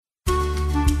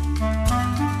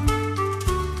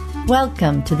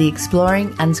Welcome to the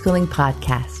Exploring Unschooling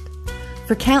podcast.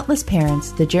 For countless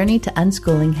parents, the journey to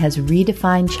unschooling has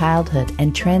redefined childhood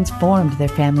and transformed their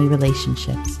family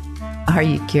relationships. Are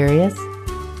you curious?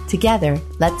 Together,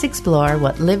 let's explore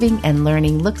what living and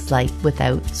learning looks like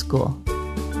without school.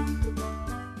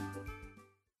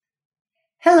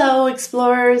 Hello,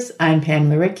 explorers. I'm Pam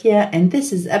Laricchia, and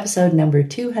this is episode number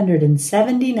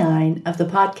 279 of the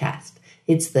podcast.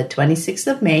 It's the 26th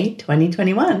of May,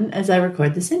 2021, as I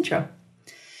record this intro.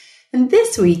 And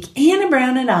this week, Anna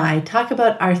Brown and I talk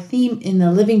about our theme in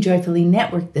the Living Joyfully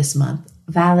Network this month,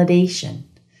 validation.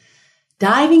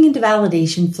 Diving into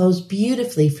validation flows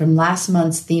beautifully from last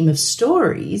month's theme of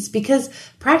stories because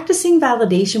practicing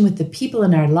validation with the people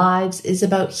in our lives is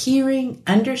about hearing,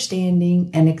 understanding,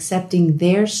 and accepting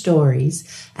their stories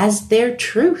as their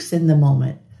truth in the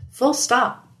moment. Full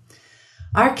stop.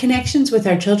 Our connections with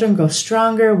our children grow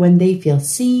stronger when they feel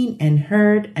seen and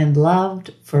heard and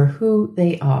loved for who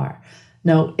they are.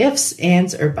 No ifs,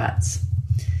 ands, or buts.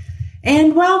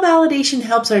 And while validation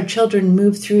helps our children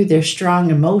move through their strong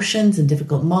emotions and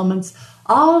difficult moments,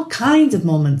 all kinds of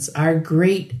moments are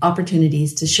great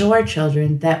opportunities to show our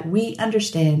children that we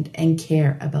understand and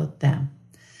care about them.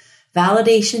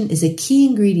 Validation is a key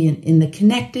ingredient in the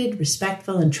connected,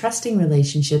 respectful, and trusting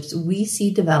relationships we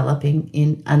see developing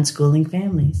in unschooling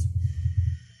families.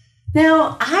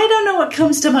 Now, I don't know what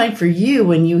comes to mind for you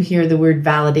when you hear the word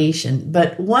validation,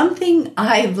 but one thing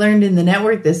I've learned in the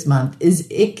network this month is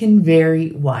it can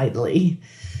vary widely.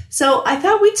 So I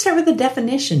thought we'd start with a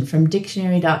definition from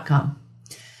dictionary.com.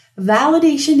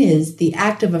 Validation is the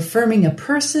act of affirming a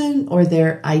person or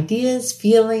their ideas,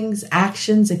 feelings,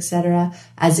 actions, etc.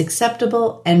 as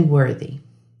acceptable and worthy.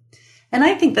 And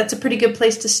I think that's a pretty good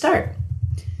place to start.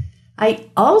 I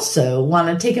also want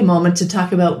to take a moment to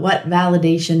talk about what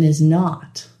validation is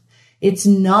not. It's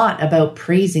not about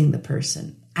praising the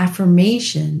person.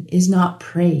 Affirmation is not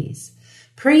praise.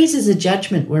 Praise is a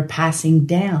judgment we're passing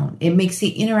down. It makes the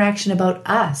interaction about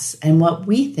us and what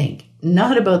we think,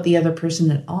 not about the other person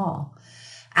at all.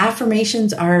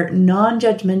 Affirmations are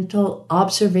non-judgmental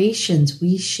observations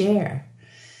we share.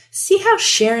 See how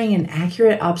sharing an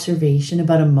accurate observation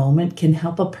about a moment can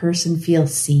help a person feel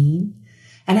seen?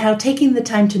 And how taking the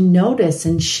time to notice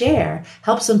and share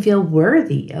helps them feel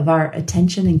worthy of our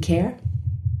attention and care?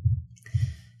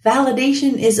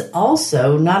 Validation is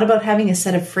also not about having a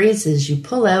set of phrases you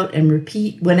pull out and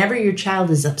repeat whenever your child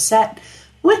is upset,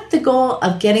 with the goal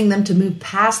of getting them to move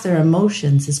past their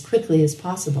emotions as quickly as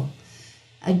possible.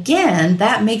 Again,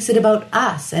 that makes it about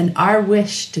us and our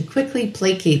wish to quickly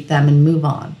placate them and move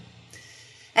on.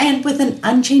 And with an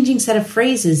unchanging set of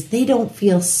phrases, they don't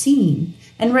feel seen.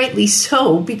 And rightly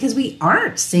so, because we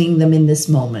aren't seeing them in this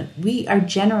moment. We are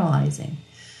generalizing.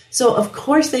 So of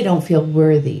course they don't feel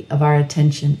worthy of our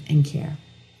attention and care.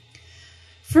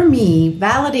 For me,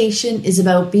 validation is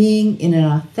about being in an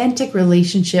authentic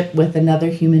relationship with another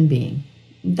human being.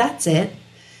 That's it.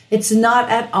 It's not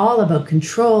at all about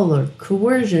control or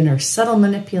coercion or subtle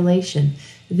manipulation.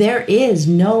 There is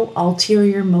no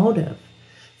ulterior motive.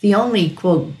 The only,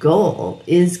 quote, goal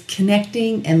is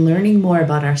connecting and learning more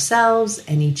about ourselves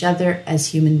and each other as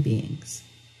human beings.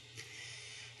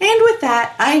 And with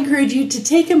that, I encourage you to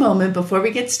take a moment before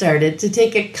we get started to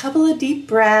take a couple of deep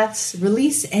breaths,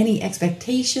 release any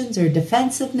expectations or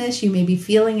defensiveness you may be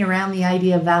feeling around the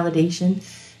idea of validation,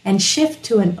 and shift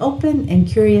to an open and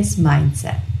curious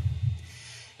mindset.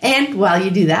 And while you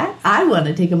do that, I want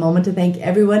to take a moment to thank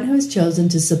everyone who has chosen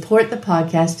to support the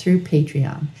podcast through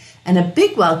Patreon. And a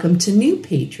big welcome to new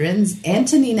patrons,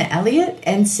 Antonina Elliott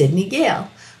and Sydney Gale.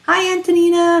 Hi,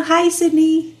 Antonina. Hi,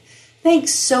 Sydney.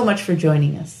 Thanks so much for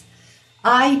joining us.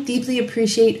 I deeply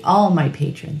appreciate all my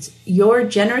patrons. Your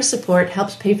generous support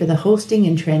helps pay for the hosting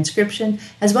and transcription,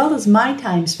 as well as my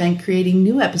time spent creating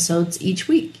new episodes each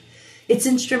week. It's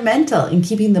instrumental in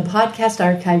keeping the podcast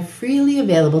archive freely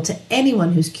available to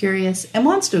anyone who's curious and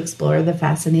wants to explore the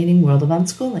fascinating world of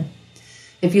unschooling.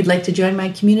 If you'd like to join my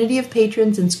community of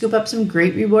patrons and scoop up some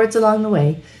great rewards along the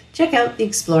way, check out the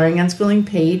Exploring Unschooling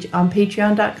page on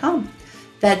patreon.com.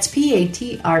 That's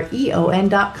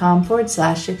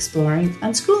patreon.com/exploring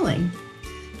unschooling.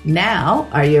 Now,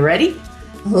 are you ready?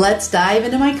 Let's dive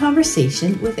into my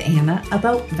conversation with Anna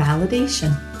about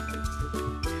validation.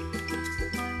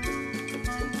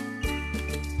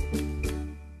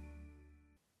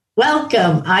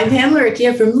 Welcome. I'm Pam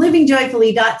Laricchia from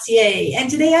livingjoyfully.ca, and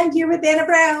today I'm here with Anna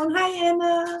Brown. Hi,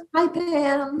 Anna. Hi,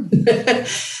 Pam.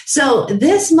 So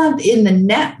this month in the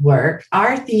network,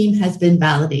 our theme has been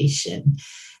validation.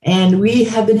 And we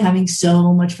have been having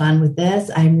so much fun with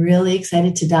this. I'm really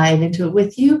excited to dive into it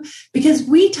with you because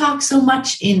we talk so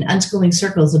much in unschooling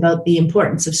circles about the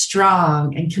importance of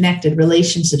strong and connected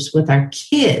relationships with our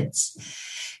kids.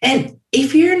 And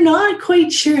if you're not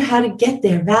quite sure how to get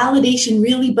there, validation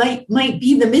really might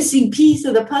be the missing piece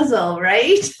of the puzzle,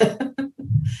 right?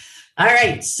 All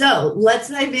right, so let's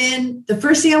dive in. The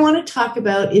first thing I want to talk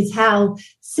about is how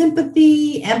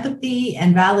sympathy, empathy,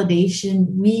 and validation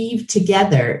weave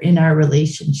together in our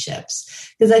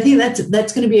relationships. Because I think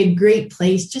that's going to be a great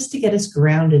place just to get us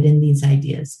grounded in these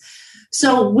ideas.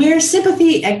 So where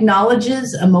sympathy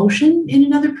acknowledges emotion in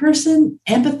another person,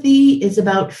 empathy is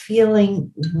about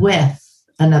feeling with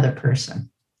another person.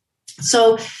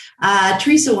 So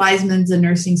Teresa Wiseman's a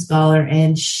nursing scholar,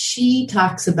 and she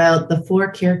talks about the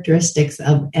 4 characteristics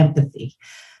of empathy.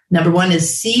 Number 1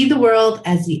 is see the world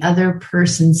as the other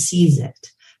person sees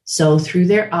it. So through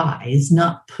their eyes,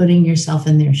 not putting yourself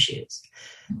in their shoes.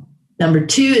 Number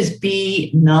 2 is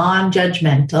be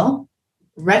non-judgmental.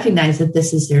 Recognize that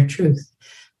this is their truth.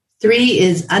 3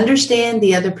 is understand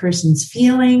the other person's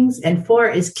feelings. And 4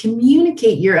 is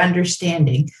communicate your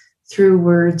understanding through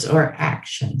words or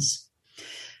actions.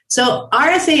 So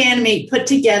RSA Animate put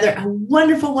together a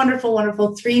wonderful, wonderful,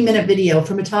 wonderful 3-minute video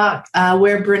from a talk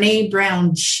where Brene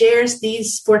Brown shares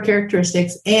these 4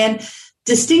 characteristics and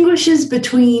distinguishes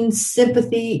between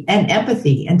sympathy and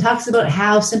empathy and talks about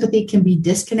how sympathy can be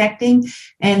disconnecting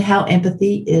and how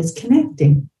empathy is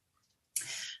connecting.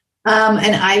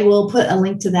 And I will put a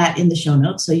link to that in the show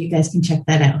notes so you guys can check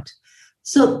that out.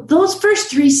 So those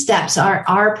first 3 steps are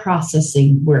our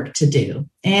processing work to do.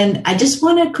 And I just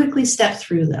want to quickly step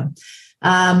through them.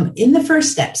 In the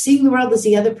first step, seeing the world as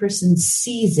the other person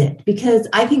sees it, because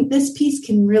I think this piece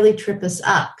can really trip us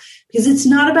up because it's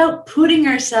not about putting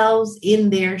ourselves in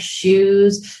their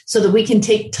shoes so that we can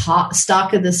take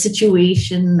stock of the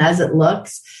situation as it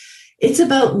looks. It's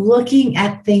about looking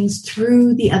at things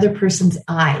through the other person's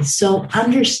eyes. So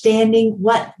understanding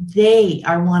what they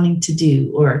are wanting to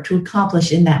do or to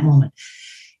accomplish in that moment.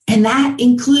 And that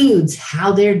includes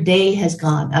how their day has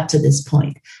gone up to this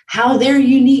point, how their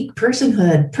unique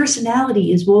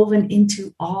personality is woven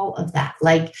into all of that,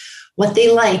 like what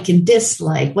they like and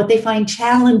dislike, what they find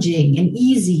challenging and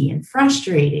easy and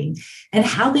frustrating, and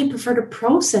how they prefer to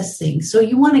process things. So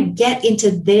you want to get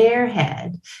into their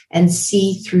head and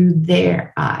see through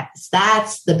their eyes.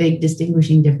 That's the big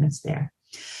distinguishing difference there.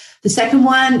 The second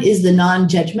one is the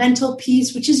non-judgmental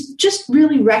piece, which is just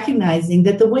really recognizing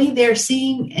that the way they're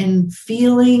seeing and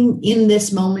feeling in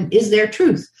this moment is their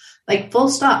truth. Like full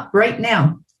stop, right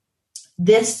now.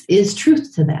 This is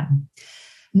truth to them.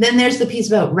 And then there's the piece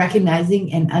about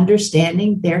recognizing and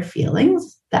understanding their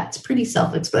feelings. That's pretty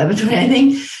self-explanatory, I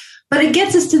think. But it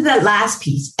gets us to that last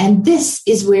piece. And this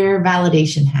is where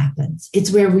validation happens.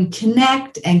 It's where we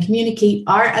connect and communicate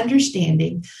our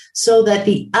understanding so that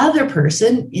the other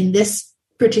person, in this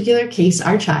particular case,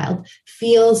 our child,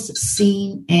 feels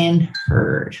seen and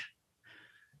heard.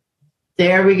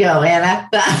 There we go, Anna.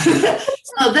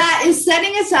 So that is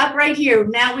setting us up right here.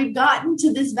 Now we've gotten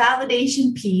to this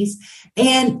validation piece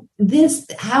and this,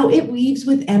 how it weaves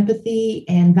with empathy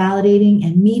and validating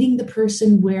and meeting the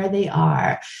person where they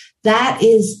are. That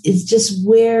is just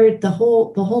where the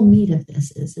whole meat of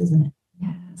this is, isn't it?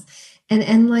 Yes.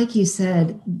 And like you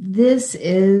said, this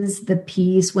is the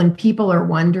piece when people are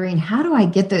wondering, how do I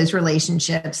get those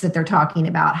relationships that they're talking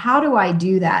about? How do I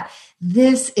do that?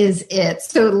 This is it.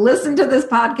 So listen to this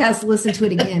podcast, listen to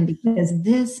it again, because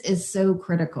this is so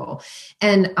critical.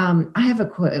 And I have a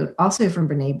quote also from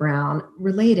Brene Brown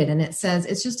related, and it says,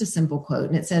 it's just a simple quote.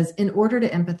 And it says, in order to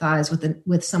empathize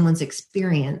with someone's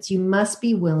experience, you must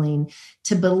be willing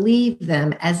to believe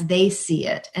them as they see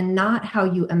it and not how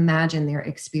you imagine their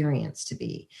experience to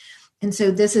be. And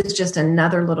so this is just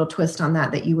another little twist on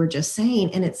that you were just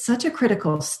saying. And it's such a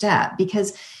critical step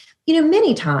because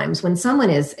many times when someone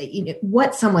is,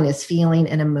 what someone is feeling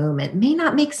in a moment may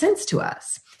not make sense to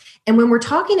us. And when we're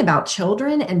talking about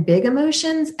children and big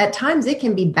emotions, at times it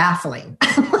can be baffling.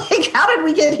 Like, how did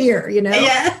we get here?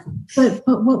 Yeah. But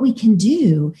what we can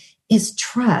do is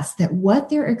trust that what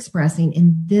they're expressing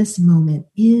in this moment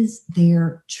is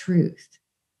their truth.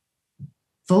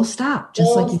 Full stop,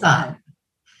 just like you said.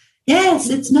 Yes,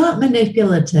 it's not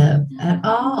manipulative at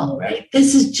all, right?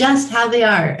 This is just how they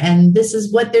are. And this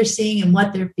is what they're seeing and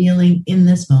what they're feeling in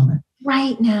this moment.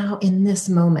 Right now, in this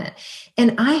moment.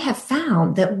 And I have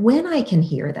found that when I can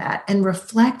hear that and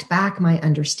reflect back my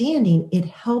understanding, it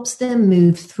helps them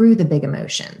move through the big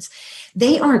emotions.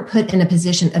 They aren't put in a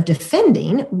position of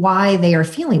defending why they are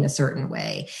feeling a certain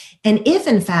way. And if,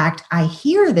 in fact, I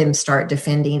hear them start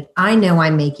defending, I know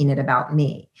I'm making it about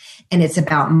me. and it's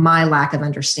about my lack of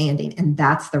understanding. And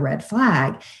that's the red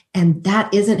flag. And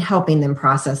that isn't helping them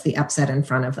process the upset in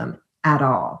front of them at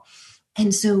all.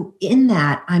 And so in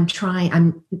that, I'm not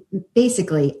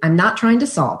trying to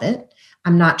solve it.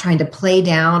 I'm not trying to play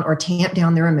down or tamp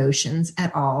down their emotions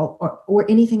at all, or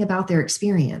anything about their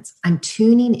experience. I'm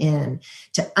tuning in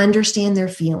to understand their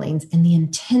feelings and the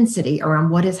intensity around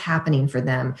what is happening for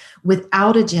them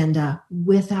without agenda,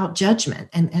 without judgment.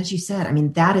 And as you said, I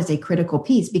mean, that is a critical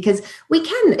piece, because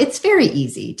it's very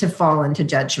easy to fall into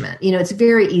judgment. It's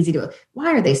very easy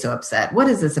why are they so upset? What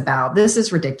is this about? This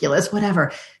is ridiculous,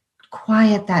 whatever.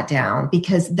 Quiet that down,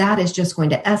 because that is just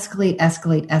going to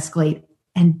escalate,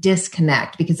 and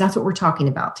disconnect, because that's what we're talking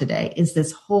about today, is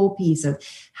this whole piece of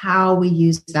how we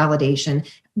use validation,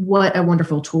 what a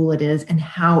wonderful tool it is, and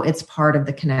how it's part of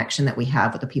the connection that we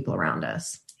have with the people around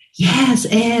us. Yes.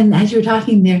 And as you're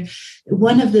talking there,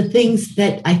 one of the things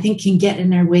that I think can get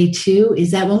in our way too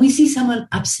is that when we see someone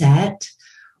upset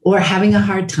or having a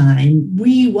hard time,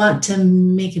 we want to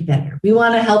make it better. We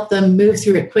want to help them move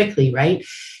through it quickly, right?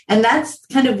 And that's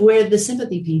kind of where the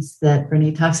sympathy piece that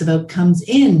Brene talks about comes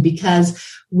in, because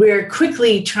we're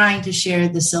quickly trying to share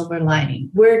the silver lining.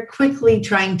 We're quickly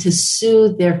trying to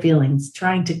soothe their feelings,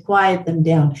 trying to quiet them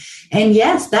down. And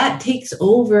yes, that takes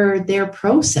over their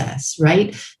process,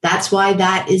 right? That's why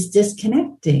that is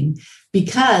disconnecting,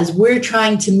 because we're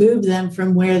trying to move them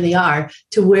from where they are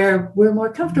to where we're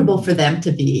more comfortable for them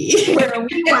to be. Where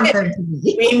we want them to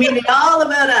be. We mean it all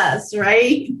about us,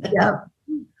 right? Yep.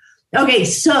 Okay,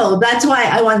 so that's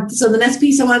why the next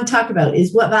piece I want to talk about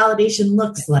is what validation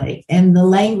looks like and the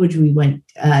language we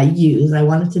use. I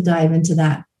wanted to dive into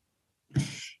that.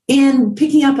 And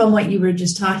picking up on what you were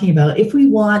just talking about, if we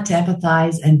want to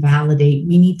empathize and validate,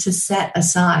 we need to set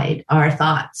aside our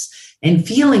thoughts and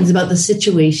feelings about the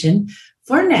situation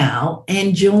for now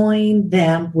and join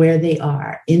them where they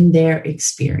are in their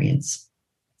experience.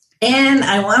 And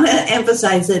I want to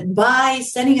emphasize that by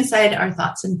setting aside our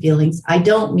thoughts and feelings, I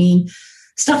don't mean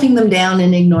stuffing them down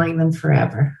and ignoring them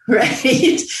forever,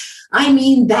 right? I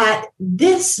mean that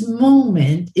this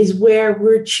moment is where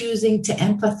we're choosing to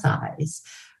empathize,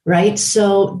 right?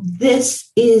 So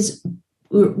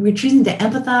we're choosing to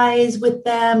empathize with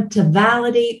them, to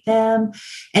validate them.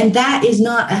 And that is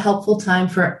not a helpful time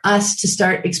for us to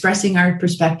start expressing our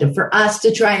perspective, for us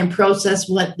to try and process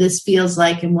what this feels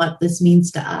like and what this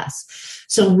means to us.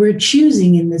 So we're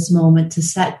choosing in this moment to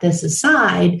set this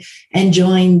aside and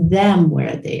join them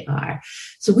where they are.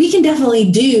 So we can definitely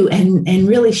do and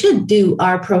really should do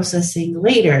our processing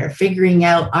later, figuring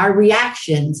out our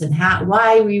reactions and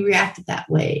why we reacted that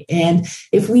way. And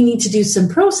if we need to do some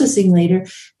processing later,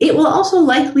 it will also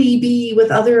likely be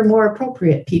with other more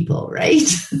appropriate people, right?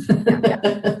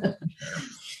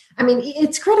 I mean,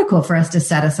 it's critical for us to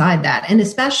set aside that. And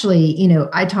especially,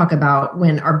 I talk about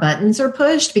when our buttons are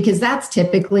pushed, because that's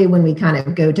typically when we kind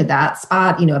of go to that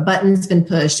spot, a button's been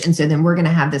pushed. And so then we're going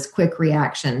to have this quick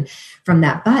reaction from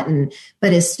that button.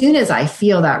 But as soon as I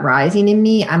feel that rising in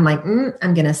me, I'm like,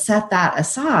 I'm going to set that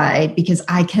aside, because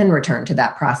I can return to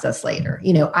that process later.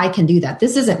 I can do that.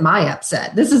 This isn't my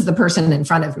upset. This is the person in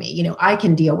front of me. I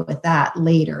can deal with that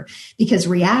later, because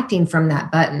reacting from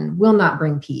that button will not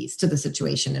bring peace to the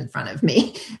situation in front of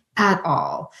me at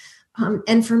all.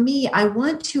 And for me, I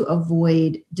want to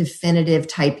avoid definitive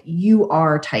type, you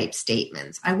are type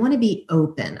statements. I want to be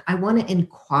open. I want to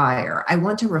inquire. I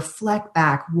want to reflect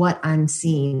back what I'm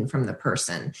seeing from the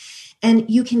person. And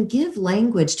you can give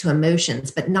language to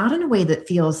emotions, but not in a way that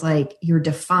feels like you're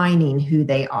defining who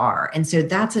they are. And so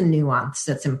that's a nuance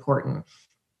that's important.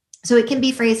 So it can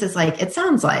be phrases like, it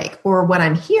sounds like, or what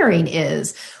I'm hearing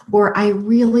is, or I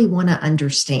really want to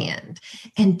understand.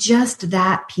 And just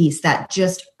that piece, that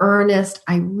just earnest,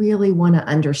 I really want to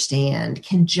understand,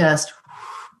 can just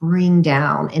bring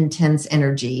down intense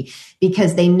energy,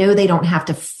 because they know they don't have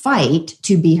to fight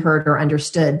to be heard or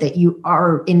understood, that you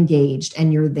are engaged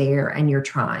and you're there and you're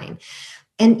trying.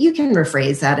 And you can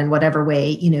rephrase that in whatever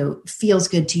way, feels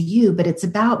good to you, but it's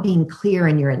about being clear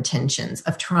in your intentions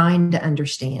of trying to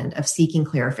understand, of seeking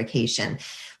clarification.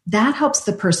 That helps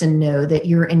the person know that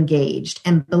you're engaged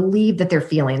and believe that their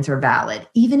feelings are valid,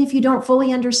 even if you don't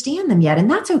fully understand them yet.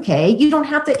 And that's okay. You don't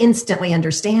have to instantly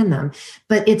understand them,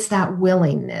 but it's that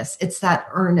willingness, it's that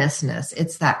earnestness,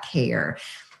 it's that care.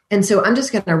 And so I'm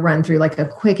just going to run through like a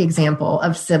quick example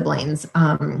of siblings.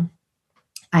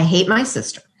 I hate my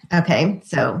sister. Okay,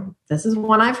 so this is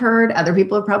one I've heard. Other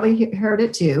people have probably heard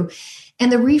it too. And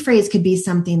the rephrase could be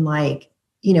something like,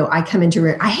 I come into a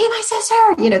room, I hate my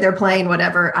sister, they're playing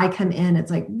whatever. I come in,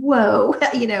 it's like, whoa,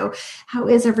 how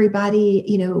is everybody?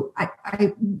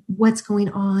 What's going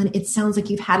on? It sounds like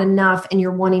you've had enough and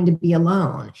you're wanting to be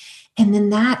alone. And then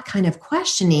that kind of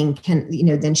questioning can,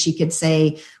 then she could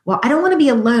say, well, I don't want to be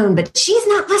alone, but she's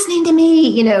not listening to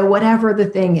me, whatever the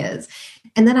thing is.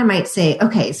 And then I might say,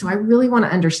 okay, so I really want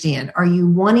to understand, are you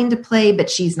wanting to play, but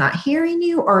she's not hearing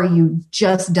you, or are you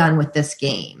just done with this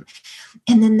game?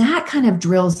 And then that kind of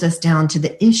drills us down to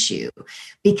the issue,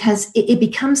 because it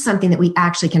becomes something that we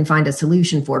actually can find a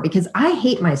solution for. Because I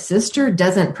hate my sister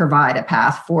doesn't provide a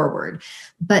path forward.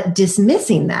 But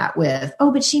dismissing that with,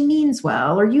 oh, but she means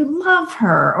well, or you love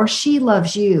her, or she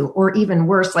loves you, or even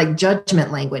worse, like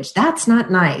judgment language, that's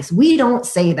not nice. We don't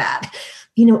say that.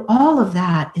 All of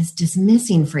that is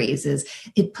dismissing phrases.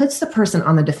 It puts the person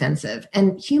on the defensive,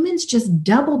 and humans just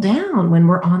double down when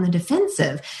we're on the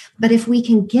defensive. But if we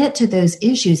can get to those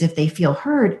issues, if they feel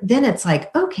heard, then it's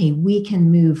like, okay, we can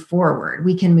move forward.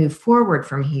 We can move forward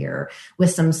from here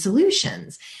with some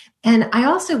solutions. And I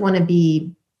also want to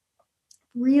be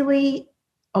really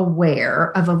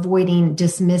aware of avoiding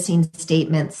dismissing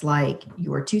statements like,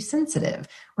 you're too sensitive,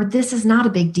 or this is not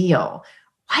a big deal.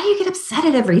 Why do you get upset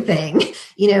at everything?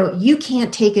 You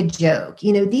can't take a joke.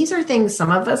 These are things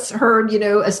some of us heard,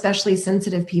 especially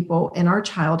sensitive people in our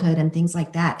childhood and things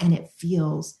like that. And it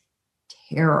feels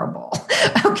terrible.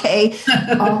 Okay.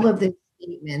 All of the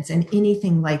statements and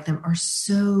anything like them are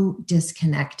so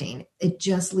disconnecting. It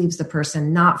just leaves the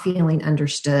person not feeling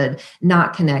understood,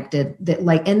 not connected,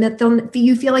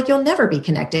 you feel like you'll never be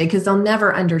connected because they'll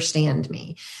never understand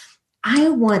me. I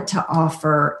want to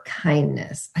offer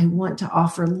kindness. I want to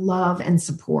offer love and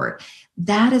support.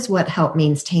 That is what helps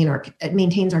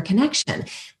maintains our connection.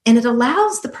 And it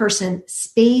allows the person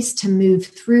space to move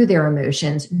through their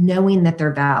emotions, knowing that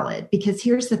they're valid. Because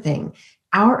here's the thing,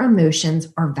 our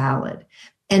emotions are valid,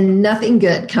 and nothing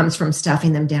good comes from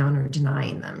stuffing them down or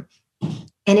denying them.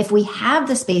 And if we have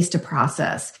the space to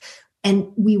process,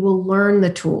 and we will learn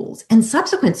the tools, and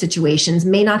subsequent situations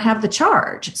may not have the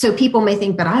charge. So people may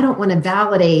think, but I don't want to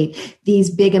validate these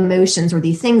big emotions or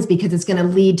these things because it's going to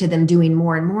lead to them doing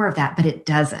more and more of that. But it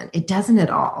doesn't. It doesn't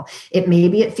at all.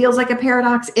 It feels like a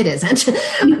paradox. It isn't.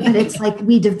 But it's like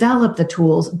we develop the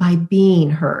tools by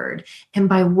being heard and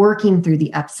by working through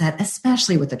the upset,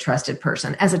 especially with a trusted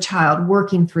person. As a child,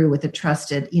 working through with a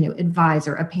trusted,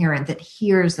 advisor, a parent that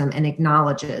hears them and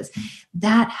acknowledges.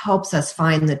 That helps us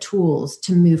find the tools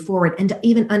to move forward and to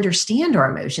even understand our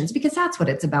emotions, because that's what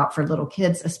it's about for little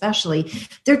kids, especially.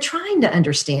 They're trying to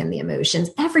understand the emotions.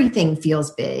 Everything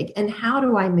feels big. And how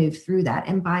do I move through that?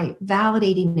 And by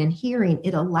validating and hearing,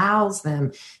 it allows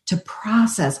them to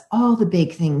process all the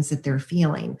big things that they're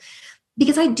feeling.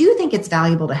 Because I do think it's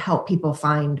valuable to help people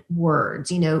find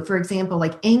words. For example,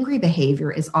 like angry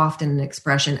behavior is often an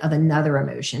expression of another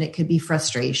emotion. It could be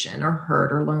frustration or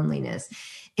hurt or loneliness.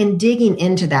 And digging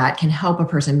into that can help a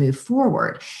person move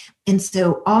forward. And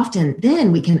so often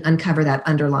then we can uncover that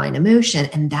underlying emotion,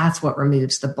 and that's what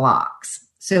removes the blocks.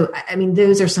 So,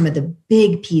 those are some of the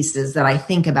big pieces that I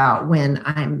think about when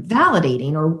I'm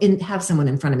validating or have someone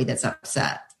in front of me that's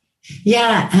upset.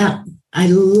 Yeah, I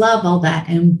love all that.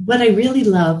 And what I really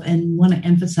love and want to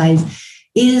emphasize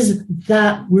is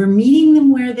that we're meeting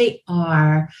them where they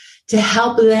are to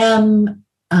help them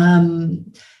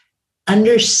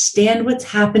understand what's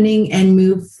happening and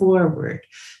move forward.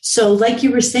 So like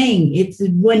you were saying, it's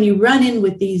when you run in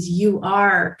with these you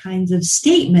are kinds of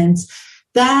statements,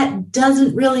 that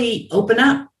doesn't really open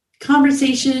up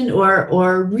conversation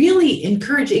or really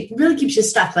encourage, it really keeps you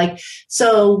stuck. Like,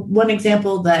 so one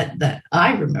example that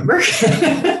I remember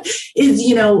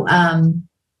is,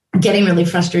 getting really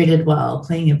frustrated while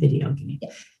playing a video game.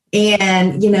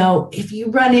 And, if you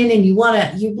run in and you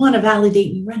want to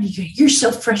validate, you're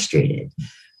so frustrated,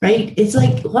 right? It's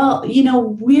like, well,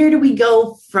 where do we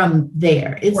go from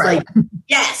there? It's right. Like,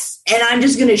 yes. And I'm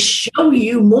just going to show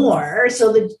you more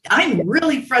so that I'm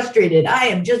really frustrated. I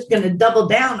am just going to double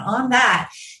down on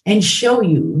that and show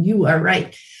you are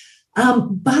right.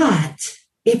 But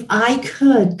if I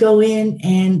could go in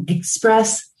and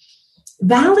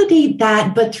validate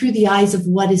that, but through the eyes of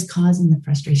what is causing the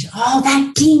frustration. Oh,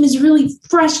 that team is really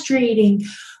frustrating.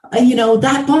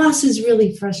 That boss is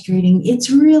really frustrating.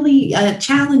 It's really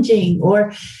challenging.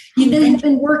 Or, you've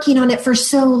been working on it for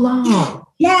so long.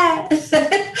 Yeah.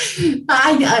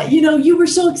 You were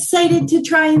so excited to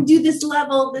try and do this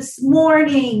level this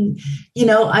morning.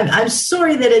 I'm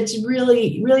sorry that it's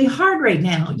really, really hard right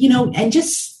now, and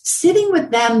just sitting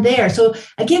with them there. So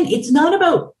again, it's not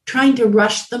about trying to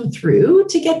rush them through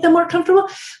to get them more comfortable,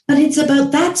 but it's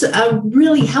about, that's a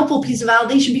really helpful piece of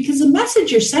validation, because the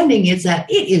message you're sending is that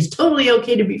it is totally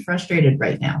okay to be frustrated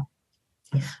right now.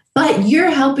 But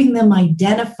you're helping them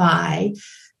identify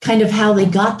kind of how they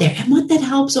got there. And what that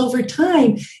helps over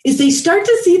time is they start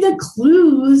to see the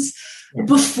clues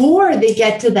before they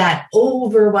get to that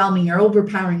overwhelming or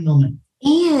overpowering moment.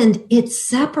 And it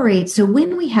separates. So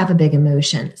when we have a big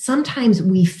emotion, sometimes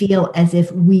we feel as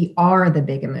if we are the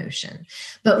big emotion.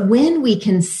 But when we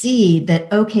can see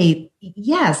that, okay,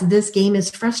 yes, this game is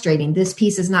frustrating, this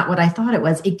piece is not what I thought it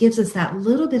was, it gives us that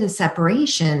little bit of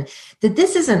separation that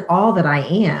this isn't all that I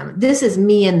am. This is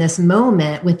me in this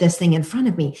moment with this thing in front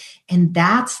of me. And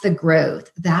that's the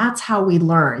growth. That's how we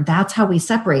learn. That's how we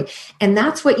separate. And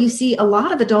that's what you see a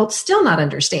lot of adults still not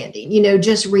understanding,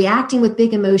 just reacting with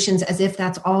big emotions as if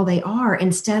that's all they are,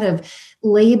 instead of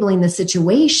labeling the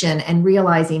situation and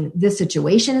realizing this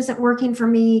situation isn't working for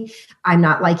me. I'm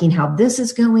not liking how this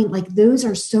is going. Like, those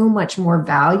are so much more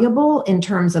valuable in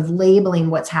terms of labeling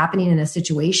what's happening in a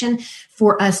situation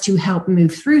for us to help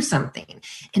move through something.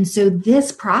 And so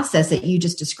this process that you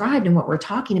just described and what we're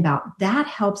talking about, that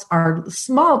helps our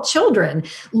small children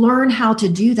learn how to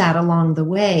do that along the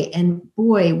way. And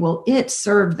boy, will it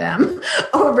serve them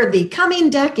over the coming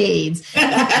decades.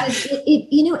 And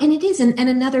it is. And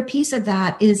another piece of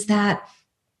that is that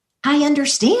I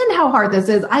understand how hard this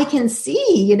is. I can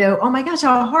see, oh my gosh,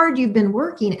 how hard you've been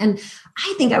working. And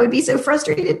I think I would be so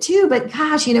frustrated too, but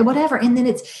gosh, whatever. And then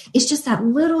it's just that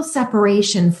little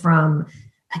separation from,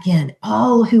 again,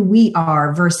 all who we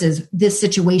are versus this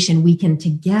situation we can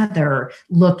together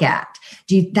look at.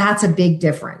 That's a big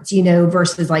difference,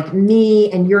 versus like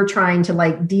me and you're trying to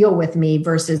like deal with me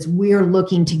versus we're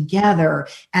looking together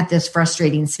at this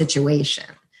frustrating situation.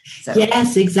 So.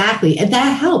 Yes, exactly. And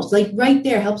that helps, like right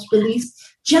there, helps release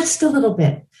just a little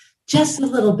bit.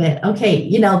 Okay.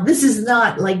 This is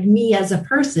not like me as a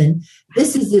person.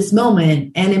 This is this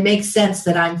moment. And it makes sense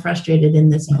that I'm frustrated in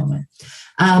this moment.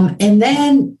 And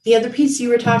then the other piece you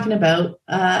were talking about,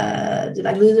 did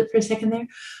I lose it for a second there?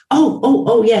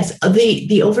 Oh, yes.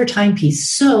 The overtime piece.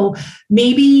 So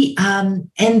maybe, and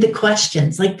the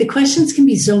questions, like the questions can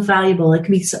be so valuable. It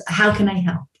can be, how can I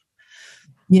help?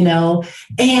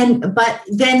 But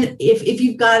then if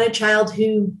you've got a child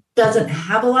who doesn't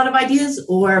have a lot of ideas,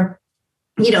 or,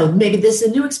 maybe this is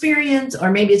a new experience,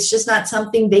 or maybe it's just not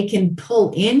something they can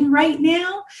pull in right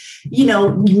now,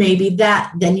 maybe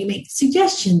then you make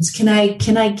suggestions. Can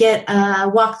I get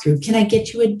a walkthrough? Can I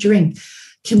get you a drink?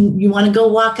 Can you want to go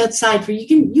walk outside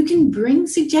you can bring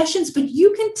suggestions, but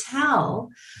you can tell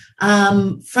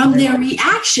from their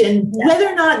reaction whether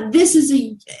or not this is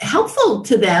helpful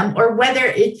to them, or whether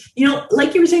it,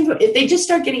 like you were saying, if they just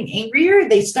start getting angrier,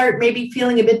 they start maybe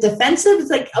feeling a bit defensive. It's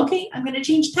like, okay, I'm going to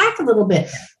change tack a little bit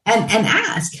and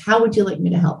ask, how would you like me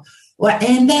to help?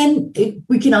 And then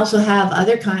we can also have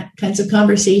other kinds of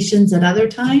conversations at other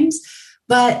times.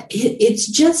 But it's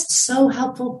just so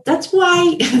helpful. That's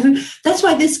why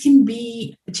this can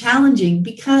be challenging,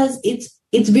 because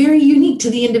it's very unique to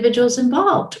the individuals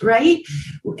involved, right?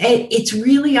 It's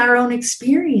really our own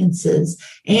experiences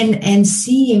and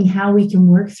seeing how we can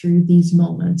work through these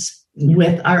moments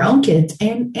with our own kids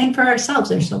and for ourselves.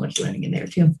 There's so much learning in there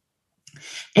too.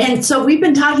 And so we've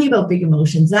been talking about big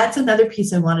emotions. That's another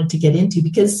piece I wanted to get into,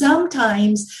 because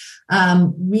sometimes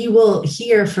we will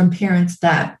hear from parents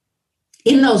that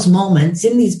in those moments,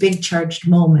 in these big charged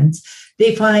moments,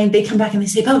 they come back and they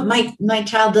say, oh, my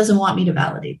child doesn't want me to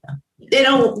validate them. They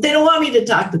don't want me to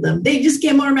talk to them. They just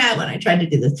get more mad when I try to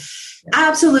do this.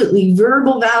 Absolutely.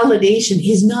 Verbal validation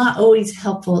is not always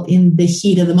helpful in the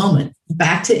heat of the moment.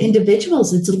 Back to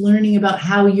individuals, it's learning about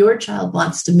how your child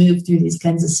wants to move through these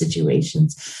kinds of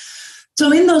situations.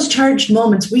 So in those charged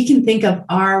moments, we can think of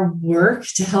our work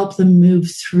to help them move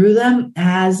through them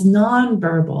as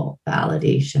nonverbal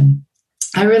validation.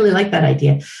 I really like that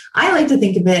idea. I like to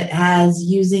think of it as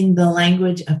using the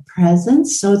language of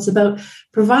presence. So it's about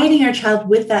providing our child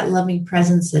with that loving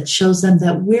presence that shows them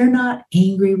that we're not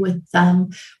angry with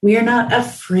them. We're not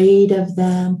afraid of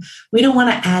them. We don't want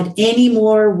to add any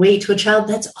more weight to a child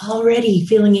that's already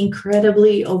feeling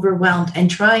incredibly overwhelmed and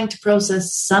trying to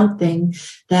process something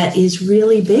that is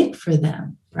really big for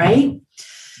them, right?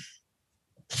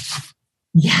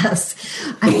 Yes.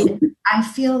 I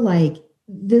feel like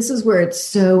this is where it's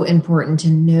so important to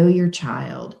know your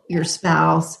child, your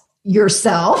spouse,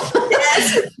 yourself.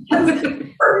 Yes.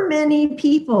 For many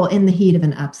people in the heat of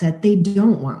an upset, they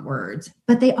don't want words,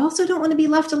 but they also don't want to be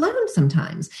left alone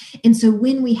sometimes. And so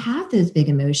when we have those big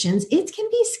emotions, it can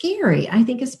be scary, I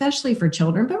think, especially for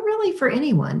children, but really for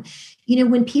anyone.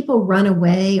 When people run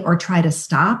away or try to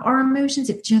stop our emotions,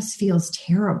 it just feels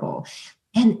terrible.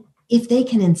 And if they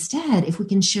can instead, if we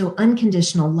can show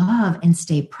unconditional love and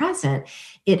stay present,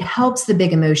 it helps the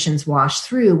big emotions wash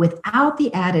through without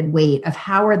the added weight of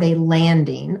how are they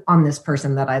landing on this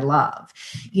person that I love.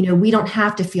 We don't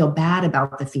have to feel bad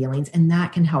about the feelings, and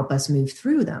that can help us move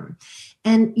through them.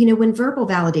 And, when verbal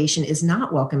validation is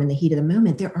not welcome in the heat of the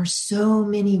moment, there are so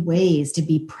many ways to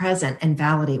be present and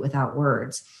validate without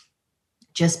words.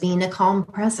 Just being a calm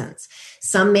presence.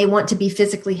 Some may want to be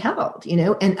physically held,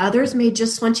 and others may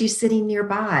just want you sitting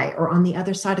nearby or on the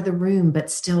other side of the room,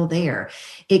 but still there.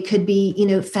 It could be,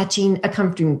 fetching a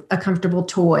comfortable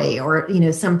toy or,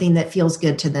 something that feels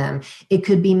good to them. It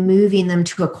could be moving them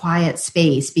to a quiet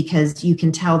space because you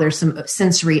can tell there's some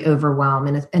sensory overwhelm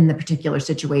in the particular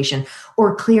situation,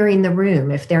 or clearing the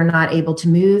room. If they're not able to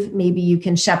move, maybe you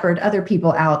can shepherd other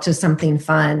people out to something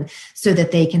fun so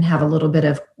that they can have a little bit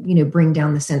of, bring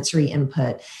down the sensory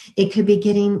input. It could be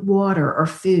getting water or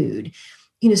food.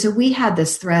 So we had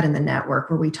this thread in the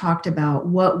network where we talked about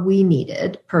what we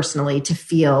needed personally to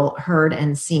feel heard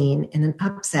and seen in an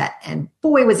upset. And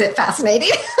boy, was it fascinating.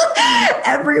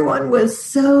 Everyone was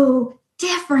so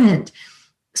different.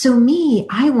 So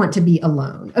I want to be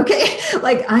alone. Okay.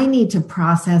 Like I need to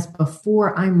process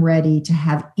before I'm ready to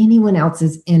have anyone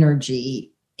else's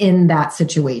energy in that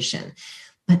situation.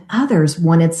 But others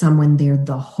wanted someone there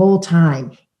the whole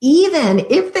time, even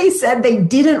if they said they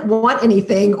didn't want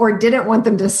anything or didn't want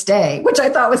them to stay, which I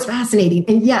thought was fascinating.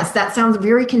 And yes, that sounds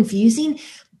very confusing,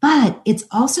 but it's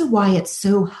also why it's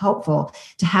so helpful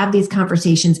to have these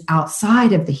conversations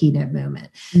outside of the heated moment.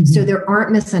 Mm-hmm. So there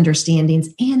aren't misunderstandings,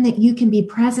 and that you can be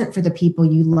present for the people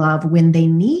you love when they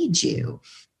need you.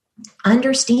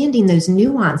 Understanding those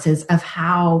nuances of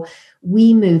how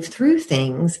we move through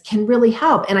things can really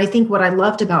help. And I think what I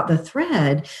loved about the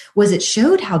thread was it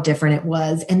showed how different it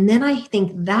was. And then I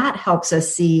think that helps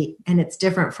us see, and it's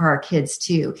different for our kids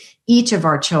too. Each of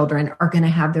our children are going to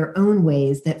have their own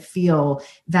ways that feel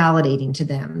validating to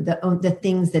them, the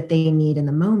things that they need in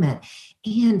the moment.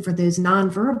 And for those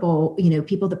nonverbal,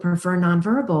 people that prefer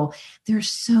nonverbal,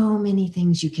 there's so many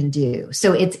things you can do.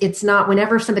 So it's not,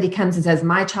 whenever somebody comes and says,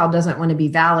 my child doesn't want to be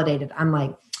validated, I'm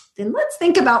like, then let's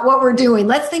think about what we're doing.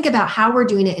 Let's think about how we're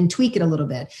doing it and tweak it a little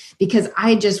bit, because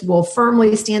I just will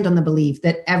firmly stand on the belief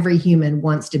that every human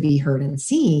wants to be heard and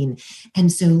seen.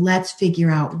 And so let's figure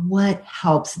out what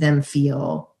helps them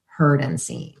feel heard and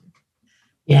seen.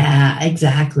 Yeah,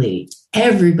 exactly.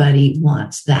 Everybody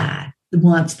wants that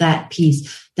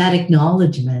piece, that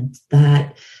acknowledgement,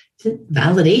 that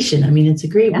validation. I mean, it's a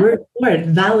great word for it,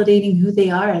 validating who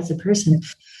they are as a person.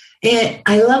 And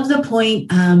I love the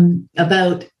point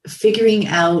about figuring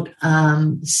out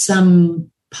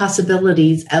some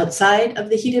possibilities outside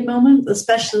of the heated moment,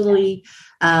 especially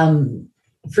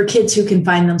for kids who can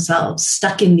find themselves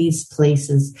stuck in these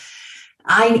places.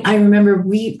 I remember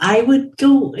I would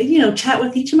go, chat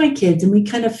with each of my kids, and we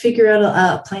kind of figure out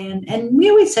a plan. And we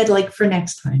always said, like, for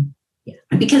next time,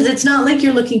 because it's not like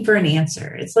you're looking for an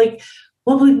answer. It's like,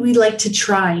 what would we like to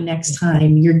try next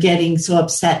time you're getting so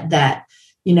upset that,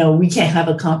 we can't have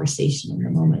a conversation in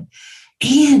the moment.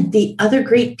 And the other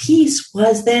great piece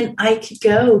was then I could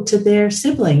go to their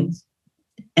siblings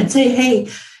and say, hey,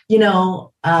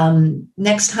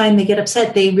 next time they get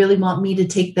upset, they really want me to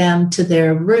take them to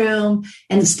their room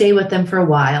and stay with them for a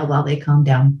while they calm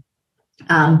down.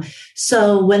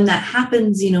 So when that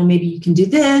happens, maybe you can do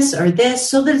this or this,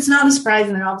 so that it's not a surprise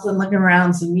and they're all of a sudden looking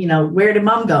around and, where did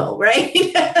mom go?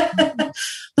 Right.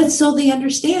 But so they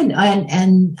understand.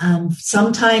 And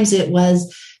sometimes it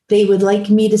was, they would like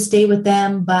me to stay with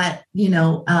them, but,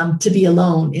 to be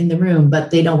alone in the room,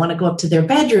 but they don't want to go up to their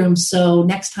bedroom. So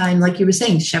next time, like you were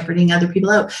saying, shepherding other people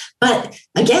out. But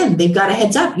again, they've got a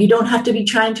heads up. You don't have to be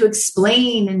trying to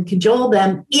explain and cajole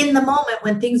them in the moment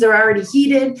when things are already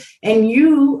heated and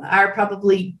you are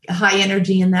probably high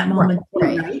energy in that moment.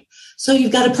 Right? So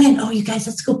you've got a plan. Oh, you guys,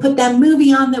 let's go put that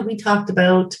movie on that we talked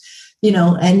about.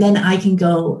 And then I can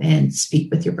go and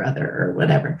speak with your brother or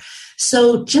whatever.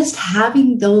 So just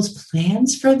having those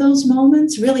plans for those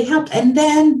moments really helped. And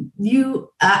then you,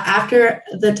 after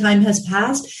the time has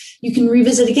passed, you can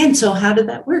revisit again. So how did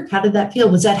that work? How did that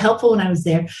feel? Was that helpful when I was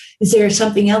there? Is there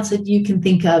something else that you can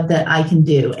think of that I can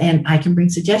do? And I can bring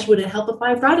suggestions. Would it help if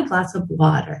I brought a glass of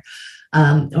water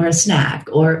or a snack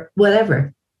or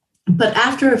whatever? But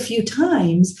after a few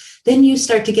times, then you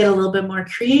start to get a little bit more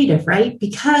creative, right?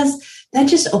 Because that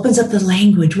just opens up the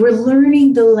language. We're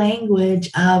learning the language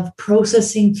of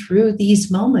processing through these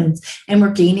moments, and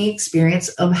we're gaining experience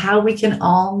of how we can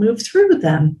all move through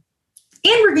them.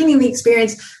 And we're gaining the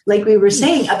experience, like we were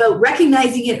saying, about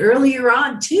recognizing it earlier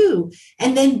on too.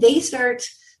 And then they start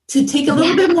to take a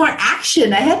little bit more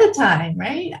action ahead of time,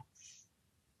 right?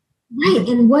 Right.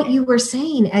 And what you were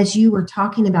saying as you were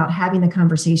talking about having the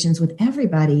conversations with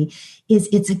everybody is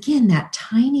it's, again, that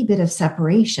tiny bit of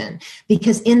separation.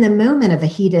 Because in the moment of a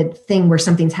heated thing where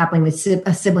something's happening with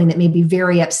a sibling that may be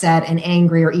very upset and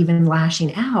angry or even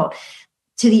lashing out,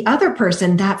 to the other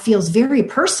person, that feels very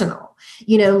personal.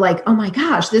 Like, oh my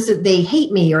gosh, they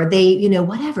hate me, or they,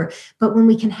 whatever. But when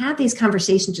we can have these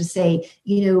conversations to say,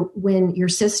 when your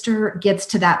sister gets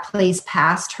to that place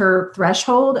past her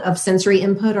threshold of sensory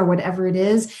input or whatever it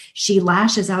is, she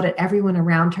lashes out at everyone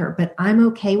around her, but I'm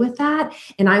okay with that.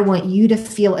 And I want you to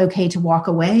feel okay to walk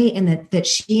away, and that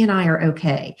she and I are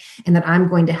okay, and that I'm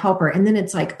going to help her. And then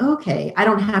it's like, okay, I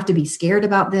don't have to be scared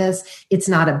about this. It's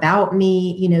not about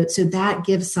me, so that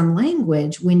gives some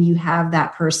language when you have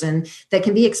that person that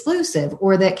can be explosive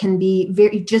or that can be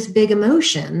very just big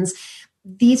emotions.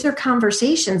 These are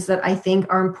conversations that I think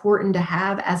are important to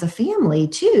have as a family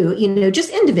too, just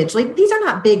individually. These are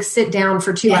not big sit down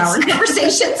for 2-hour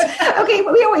conversations. Okay,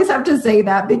 we always have to say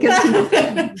that because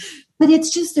but it's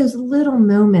just those little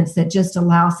moments that just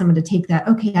allow someone to take that,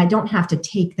 okay, I don't have to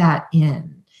take that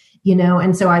in.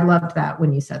 And so I loved that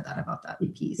when you said that about that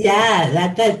piece.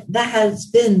 Yeah, that has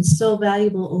been so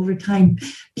valuable over time,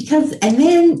 because and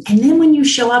then when you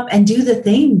show up and do the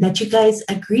thing that you guys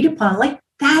agreed upon, like,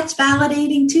 that's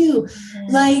validating too.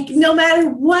 Yes. Like, no matter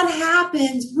what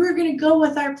happens, we're going to go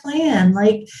with our plan.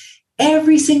 Like,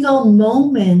 every single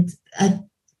moment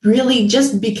really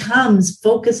just becomes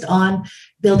focused on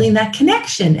building that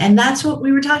connection. And that's what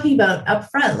we were talking about up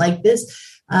front, like this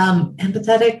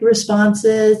empathetic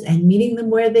responses and meeting them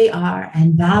where they are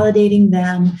and validating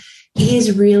them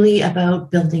is really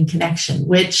about building connection,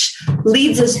 which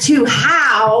leads us to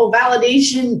how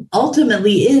validation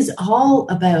ultimately is all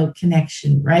about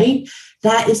connection, right?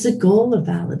 That is the goal of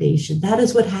validation. That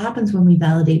is what happens when we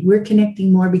validate. We're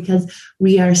connecting more because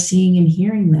we are seeing and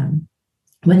hearing them.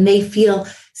 When they feel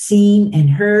seen and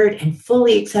heard and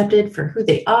fully accepted for who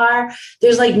they are,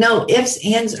 there's like no ifs,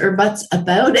 ands, or buts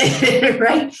about it,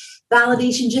 right?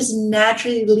 Validation just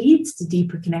naturally leads to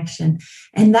deeper connection.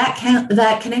 And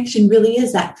that connection really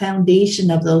is that foundation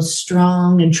of those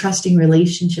strong and trusting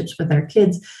relationships with our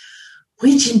kids,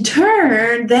 which in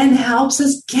turn then helps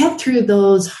us get through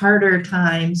those harder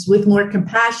times with more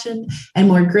compassion and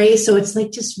more grace. So it's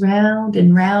like just round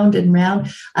and round and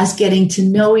round, us getting to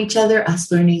know each other,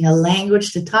 us learning a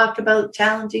language to talk about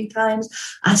challenging times,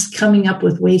 us coming up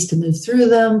with ways to move through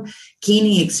them,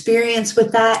 gaining experience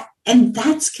with that. And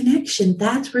that's connection.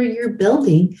 That's where you're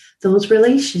building those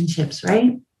relationships,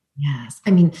 right? Yes.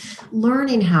 I mean,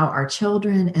 learning how our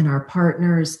children and our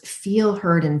partners feel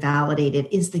heard and validated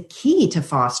is the key to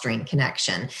fostering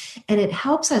connection. And it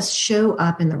helps us show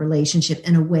up in the relationship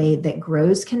in a way that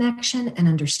grows connection and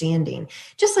understanding.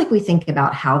 Just like we think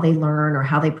about how they learn or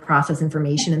how they process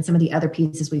information and some of the other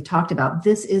pieces we've talked about,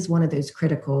 this is one of those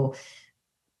critical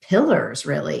pillars,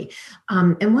 really.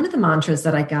 And one of the mantras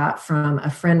that I got from a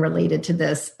friend related to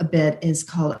this a bit is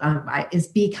called, is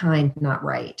be kind, not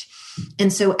right.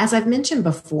 And so, as I've mentioned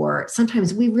before,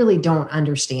 sometimes we really don't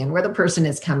understand where the person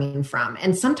is coming from.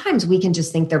 And sometimes we can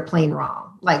just think they're plain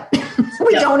wrong. Like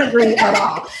we don't agree at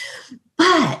all.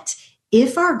 But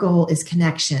if our goal is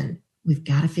connection, we've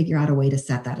got to figure out a way to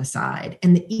set that aside.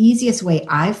 And the easiest way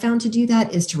I've found to do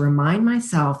that is to remind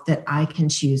myself that I can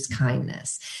choose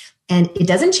kindness. And it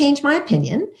doesn't change my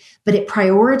opinion, but it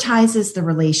prioritizes the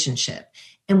relationship.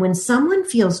 And when someone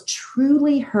feels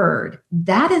truly heard,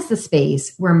 that is the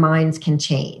space where minds can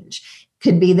change.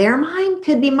 Could be their mind,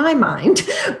 could be my mind,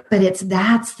 but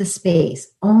that's the space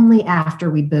only after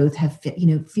we both have,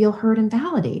 feel heard and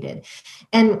validated.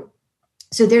 And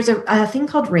so there's a thing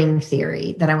called ring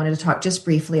theory that I wanted to talk just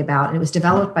briefly about. And it was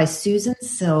developed by Susan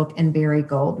Silk and Barry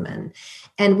Goldman.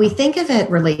 And we think of it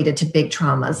related to big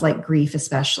traumas like grief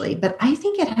especially, but I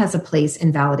think it has a place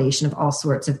in validation of all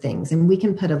sorts of things. And we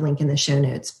can put a link in the show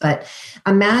notes. But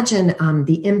imagine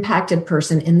the impacted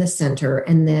person in the center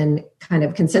and then kind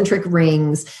of concentric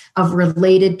rings of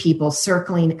related people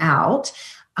circling out.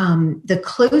 The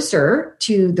closer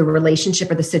to the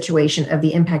relationship or the situation of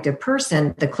the impacted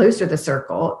person, the closer the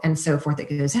circle and so forth it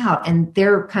goes out. And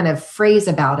their kind of phrase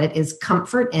about it is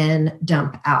comfort in,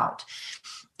 dump out.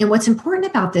 And what's important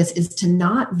about this is to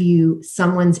not view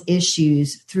someone's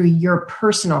issues through your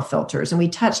personal filters. And we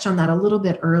touched on that a little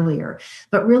bit earlier,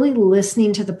 but really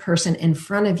listening to the person in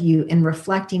front of you and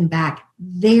reflecting back,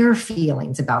 their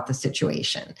feelings about the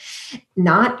situation,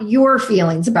 not your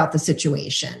feelings about the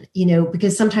situation,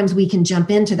 because sometimes we can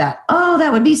jump into that. Oh,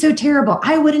 that would be so terrible.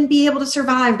 I wouldn't be able to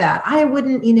survive that. I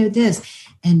wouldn't, this.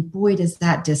 And boy, does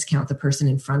that discount the person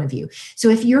in front of you. So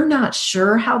if you're not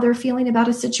sure how they're feeling about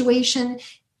a situation,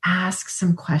 ask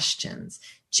some questions,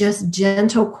 just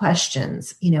gentle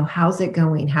questions. How's it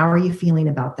going? How are you feeling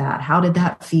about that? How did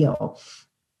that feel?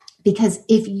 Because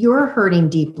if you're hurting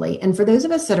deeply, and for those of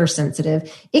us that are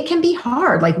sensitive, it can be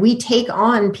hard. Like we take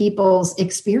on people's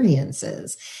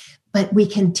experiences, but we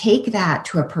can take that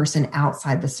to a person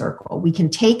outside the circle. We can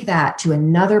take that to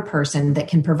another person that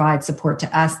can provide support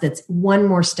to us that's one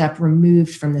more step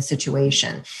removed from the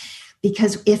situation.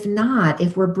 Because if not,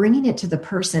 if we're bringing it to the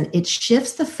person, it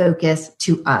shifts the focus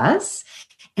to us.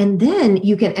 And then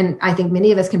you can, and I think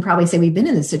many of us can probably say we've been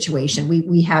in this situation.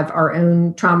 We have our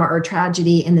own trauma or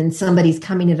tragedy, and then somebody's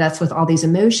coming at us with all these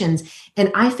emotions.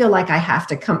 And I feel like I have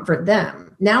to comfort them.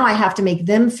 Now I have to make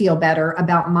them feel better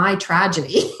about my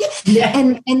tragedy.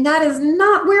 Yeah. And that is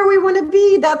not where we want to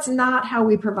be. That's not how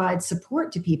we provide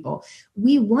support to people.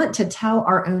 We want to tell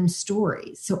our own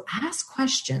stories. So ask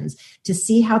questions to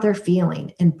see how they're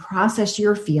feeling and process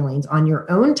your feelings on your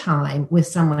own time with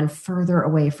someone further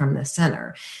away from the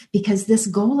center. Because this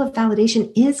goal of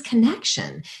validation is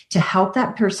connection to help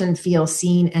that person feel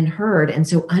seen and heard. And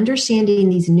so understanding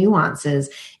these nuances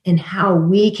and how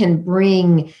we can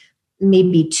bring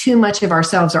maybe too much of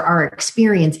ourselves or our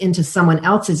experience into someone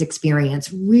else's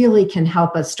experience really can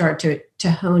help us start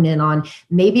to hone in on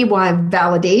maybe why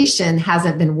validation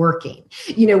hasn't been working.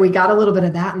 We got a little bit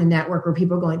of that in the network where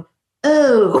people are going,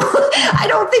 oh, I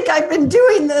don't think I've been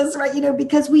doing this right,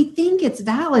 because we think it's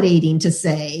validating to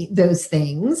say those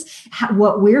things,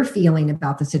 what we're feeling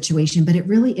about the situation, but it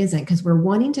really isn't, because we're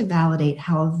wanting to validate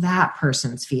how that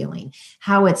person's feeling,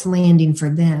 how it's landing for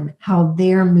them, how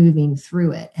they're moving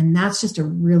through it. And that's just a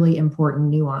really important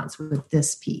nuance with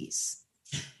this piece.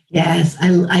 Yes,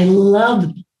 I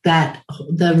love that,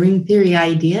 the ring theory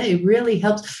idea. It really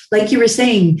helps. Like you were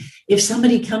saying, if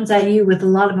somebody comes at you with a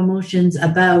lot of emotions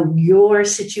about your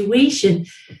situation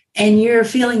and you're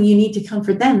feeling you need to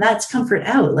comfort them, that's comfort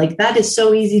out. Like that is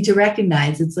so easy to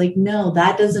recognize. It's like, no,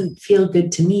 that doesn't feel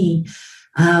good to me.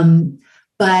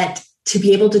 But to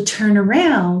be able to turn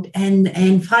around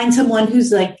and find someone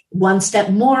who's like one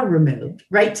step more removed,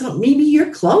 right? So maybe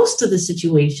you're close to the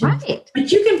situation, right,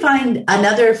 but you can find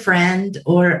another friend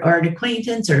or an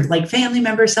acquaintance or like family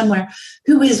member somewhere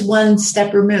who is one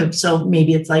step removed. So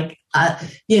maybe it's like,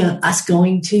 us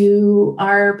going to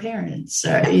our parents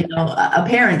or, a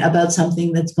parent about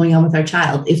something that's going on with our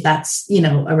child, if that's,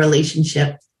 a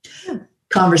relationship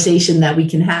conversation that we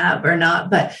can have or not,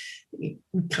 but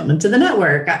coming to the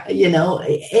network,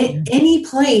 any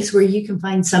place where you can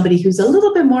find somebody who's a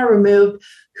little bit more removed,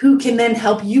 who can then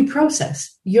help you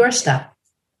process your stuff.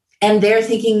 And they're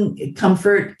thinking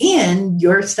comfort in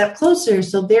your step closer.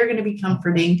 So they're going to be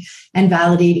comforting and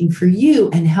validating for you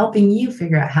and helping you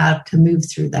figure out how to move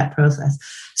through that process.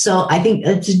 So I think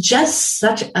it's just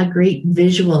such a great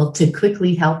visual to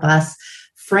quickly help us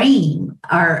frame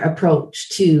our approach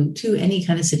to any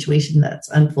kind of situation that's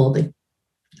unfolding.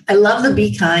 I love the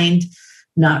be kind,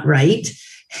 not right.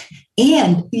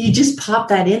 And you just pop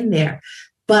that in there.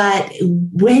 But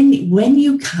when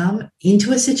you come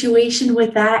into a situation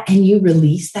with that and you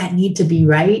release that need to be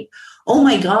right, oh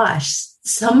my gosh,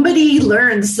 somebody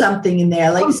learned something in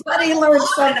there. Like somebody learned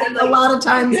something a lot of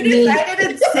times. I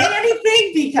didn't say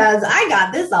anything because I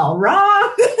got this all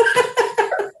wrong.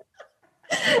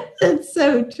 It's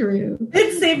so true.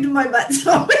 It saved my butt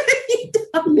so many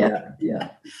times.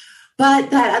 Yeah.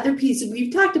 But that other piece,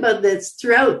 we've talked about this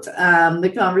throughout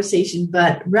the conversation,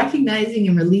 but recognizing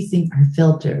and releasing our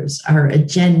filters, our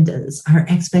agendas, our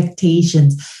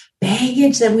expectations,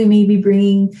 baggage that we may be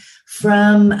bringing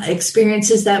from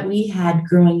experiences that we had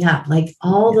growing up, like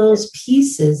all those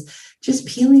pieces, just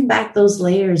peeling back those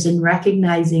layers and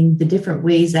recognizing the different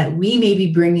ways that we may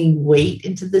be bringing weight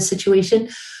into the situation,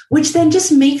 which then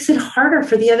just makes it harder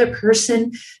for the other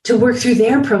person to work through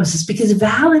their process, because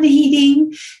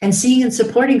validating and seeing and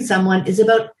supporting someone is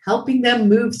about helping them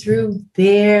move through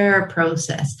their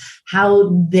process, how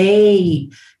they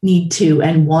need to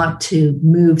and want to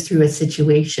move through a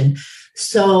situation.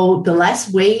 So the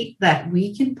less weight that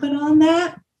we can put on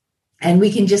that, and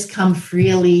we can just come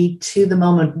freely to the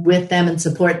moment with them and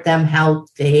support them how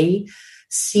they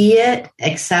see it,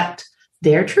 accept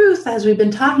their truth, as we've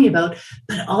been talking about,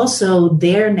 but also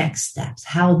their next steps,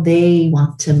 how they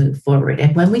want to move forward.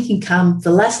 And when we can come,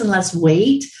 the less and less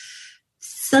weight,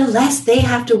 the less they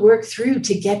have to work through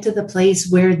to get to the place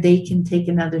where they can take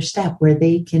another step, where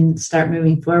they can start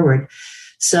moving forward.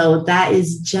 So that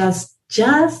is just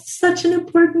such an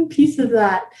important piece of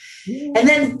that. And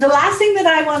then the last thing that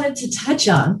I wanted to touch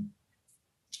on,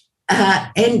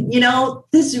 and,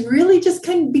 this really just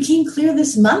kind of became clear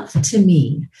this month to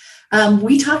me.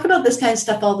 We talk about this kind of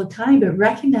stuff all the time, but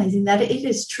recognizing that it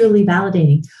is truly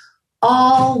validating.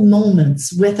 All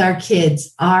moments with our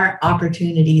kids are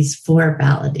opportunities for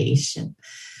validation.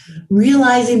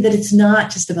 Realizing that it's not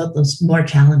just about those more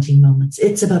challenging moments.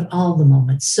 It's about all the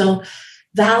moments. So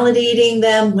validating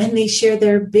them when they share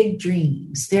their big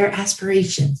dreams, their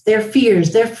aspirations, their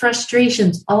fears, their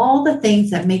frustrations, all the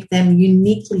things that make them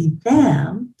uniquely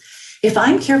them. If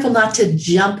I'm careful not to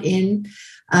jump in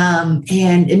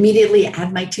and immediately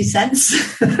add my 2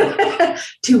 cents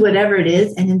to whatever it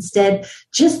is, and instead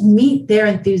just meet their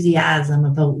enthusiasm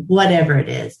about whatever it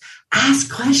is.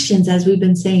 Ask questions, as we've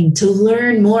been saying, to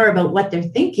learn more about what they're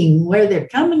thinking, where they're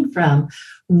coming from,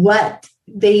 what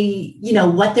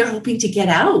they're hoping to get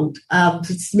out.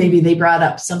 Maybe they brought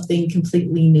up something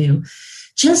completely new.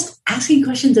 Just asking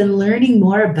questions and learning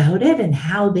more about it and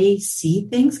how they see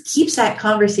things keeps that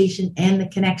conversation and the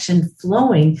connection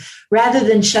flowing, rather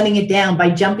than shutting it down by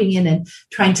jumping in and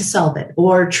trying to solve it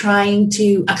or trying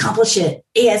to accomplish it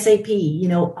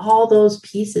ASAP, all those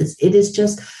pieces. It is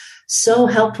just so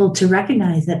helpful to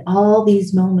recognize that all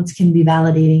these moments can be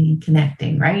validating and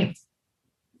connecting, right?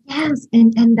 Yes.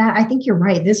 And that, I think you're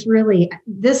right. This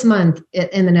month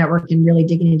in the network and really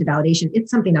digging into validation,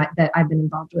 it's something that I've been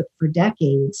involved with for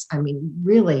decades. I mean,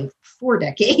 really 4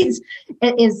 decades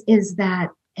is that.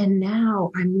 And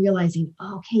now I'm realizing,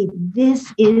 okay,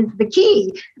 this is the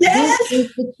key. Yes. This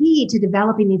is the key to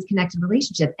developing these connected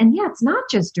relationships. And yeah, it's not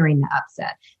just during the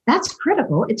upset. That's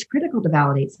critical. It's critical to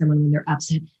validate someone when they're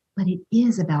upset. But it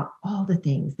is about all the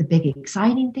things, the big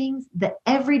exciting things, the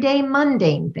everyday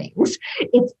mundane things.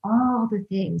 It's all the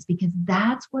things, because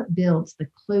that's what builds the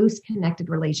close connected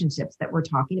relationships that we're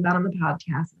talking about on the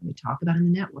podcast and we talk about in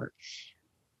the network.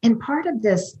 And part of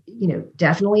this,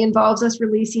 definitely involves us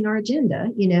releasing our agenda,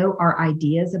 our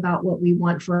ideas about what we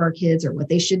want for our kids or what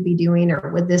they should be doing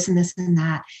or with this and this and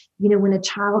that. When a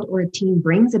child or a teen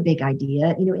brings a big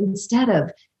idea, instead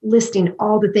of listing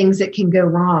all the things that can go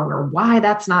wrong or why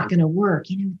that's not going to work,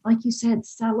 like you said,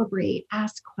 celebrate,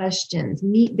 ask questions,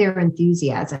 meet their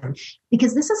enthusiasm,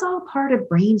 because this is all part of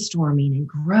brainstorming and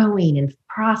growing and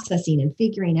processing and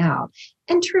figuring out.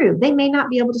 And true, they may not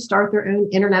be able to start their own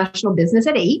international business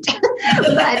at 8,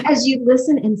 but as you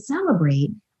listen and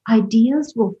celebrate,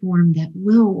 ideas will form that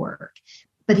will work.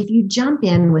 But if you jump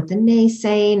in with the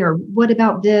naysaying or what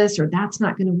about this or that's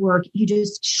not going to work, you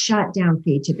just shut down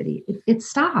creativity. It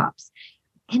stops.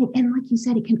 And like you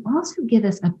said, it can also give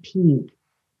us a peek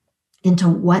into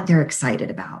what they're excited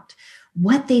about,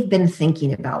 what they've been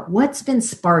thinking about, what's been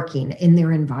sparking in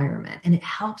their environment. And it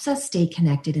helps us stay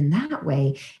connected in that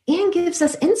way and gives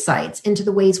us insights into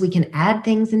the ways we can add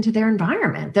things into their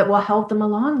environment that will help them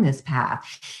along this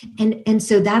path. And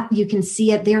so that you can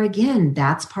see it there again,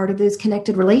 that's part of those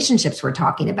connected relationships we're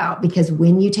talking about, because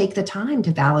when you take the time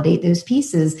to validate those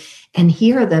pieces and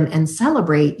hear them and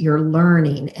celebrate, you're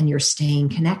learning and you're staying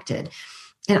connected.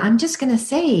 And I'm just going to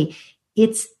say,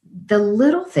 it's the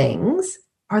little things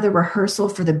are the rehearsal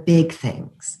for the big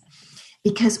things.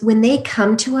 Because when they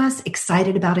come to us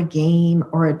excited about a game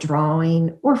or a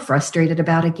drawing or frustrated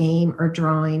about a game or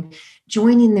drawing,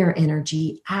 joining their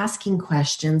energy, asking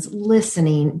questions,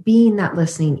 listening, being that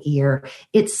listening ear,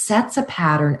 it sets a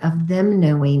pattern of them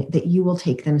knowing that you will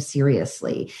take them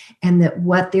seriously and that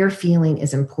what they're feeling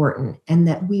is important and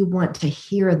that we want to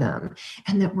hear them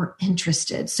and that we're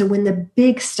interested. So when the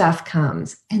big stuff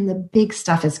comes, and the big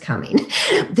stuff is coming,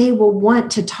 they will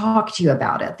want to talk to you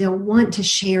about it. They'll want to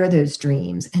share those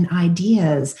dreams and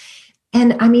ideas.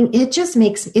 And I mean, it's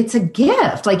a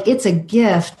gift. Like, it's a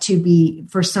gift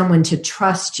for someone to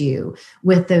trust you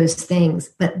with those things.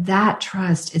 But that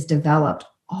trust is developed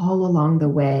all along the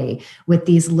way with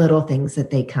these little things that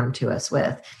they come to us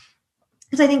with.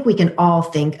 Because I think we can all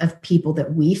think of people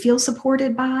that we feel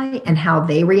supported by and how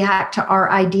they react to our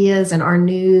ideas and our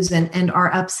news and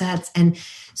our upsets. And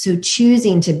so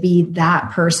choosing to be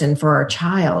that person for our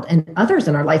child and others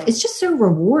in our life, it's just so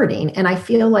rewarding. And I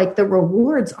feel like the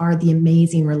rewards are the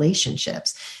amazing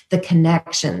relationships, the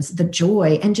connections, the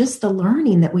joy, and just the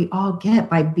learning that we all get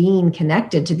by being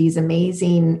connected to these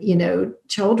amazing,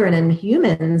 children and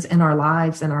humans in our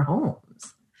lives and our homes.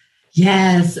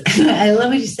 Yes. I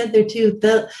love what you said there too.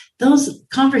 Those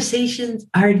conversations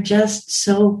are just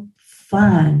so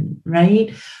fun,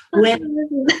 right? When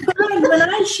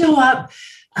I show up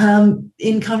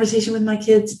in conversation with my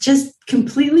kids, just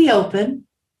completely open.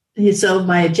 So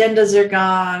my agendas are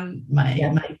gone,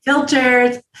 my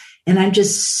filters, and I'm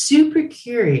just super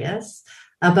curious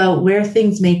about where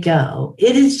things may go.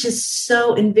 It is just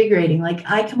so invigorating. Like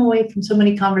I come away from so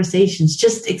many conversations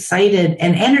just excited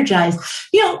and energized.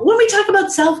 When we talk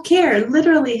about self-care,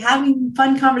 literally having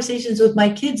fun conversations with my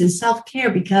kids is self-care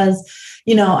because,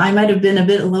 I might have been a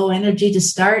bit low energy to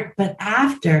start, but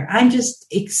after I'm just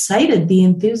excited. The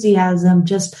enthusiasm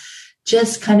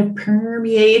just kind of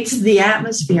permeates the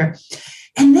atmosphere.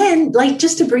 And then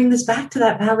just to bring this back to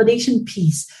that validation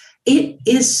piece, it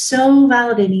is so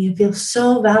validating. It feels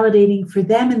so validating for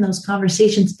them in those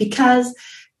conversations because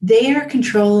they are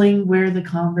controlling where the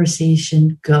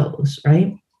conversation goes,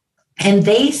 right? And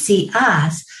they see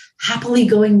us happily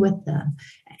going with them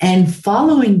and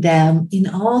following them in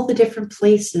all the different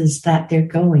places that they're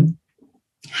going.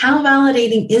 How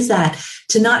validating is that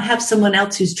to not have someone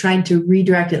else who's trying to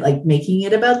redirect it, like making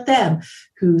it about them,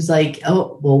 who's like,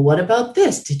 oh, well, what about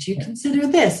this? Did you consider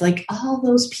this? Like all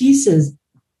those pieces.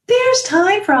 There's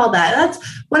time for all that.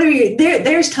 That's one of your,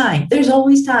 there's time. There's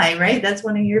always time, right? That's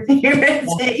one of your favorite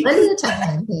sayings. Plenty of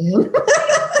time.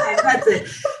 That's it.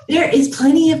 There is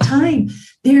plenty of time.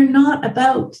 They're not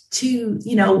about to,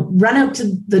 run out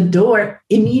to the door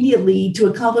immediately to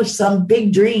accomplish some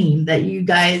big dream that you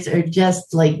guys are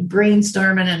just like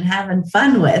brainstorming and having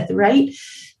fun with, right?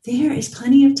 There is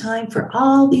plenty of time for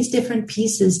all these different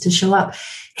pieces to show up.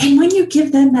 And when you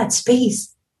give them that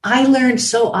space, I learned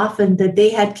so often that they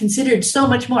had considered so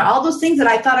much more. All those things that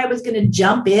I thought I was going to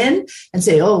jump in and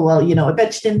say, oh, well, I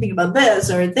bet you didn't think about this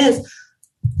or this.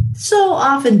 So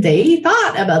often they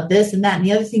thought about this and that and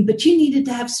the other thing, but you needed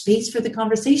to have space for the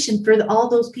conversation for all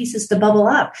those pieces to bubble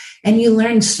up. And you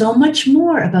learn so much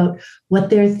more about what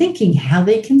they're thinking, how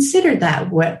they considered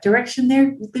that, what direction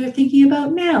they're thinking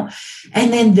about now.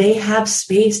 And then they have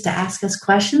space to ask us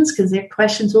questions because their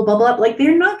questions will bubble up. Like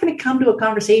they're not going to come to a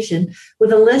conversation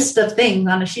with a list of things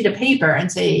on a sheet of paper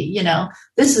and say,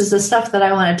 this is the stuff that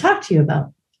I want to talk to you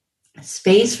about.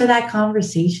 Space for that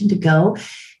conversation to go.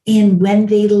 And when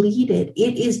they lead it,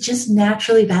 it is just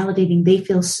naturally validating. They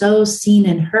feel so seen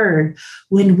and heard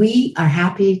when we are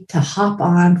happy to hop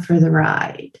on for the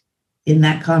ride in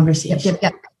that conversation.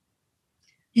 Yep.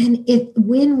 And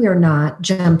when we're not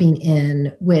jumping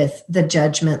in with the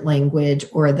judgment language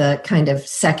or the kind of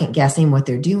second guessing what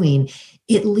they're doing,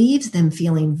 it leaves them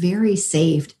feeling very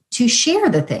safe to share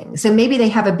the things. So maybe they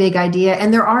have a big idea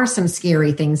and there are some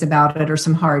scary things about it or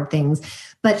some hard things.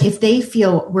 But if they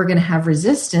feel we're going to have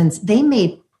resistance, they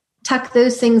may tuck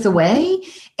those things away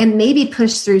and maybe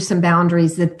push through some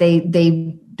boundaries that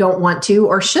they don't want to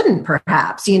or shouldn't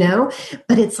perhaps,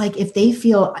 but it's like if they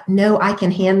feel, no, I can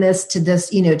hand this to this,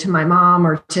 to my mom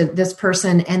or to this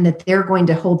person and that they're going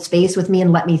to hold space with me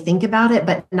and let me think about it,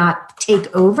 but not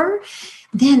take over,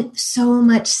 then so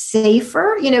much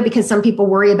safer, because some people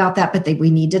worry about that, but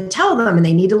we need to tell them and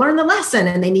they need to learn the lesson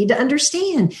and they need to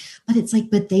understand. But it's like,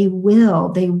 but they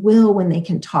will when they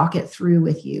can talk it through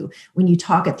with you, when you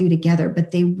talk it through together,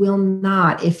 but they will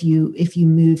not if you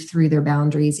move through their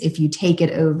boundaries, if you take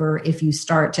it over, if you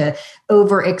start to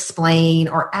over explain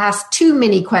or ask too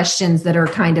many questions that are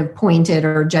kind of pointed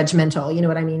or judgmental, you know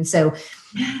what I mean? So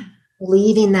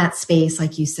leaving that space,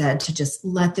 like you said, to just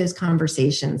let those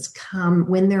conversations come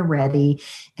when they're ready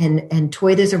and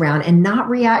toy those around and not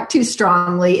react too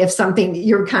strongly if something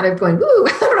you're kind of going, ooh,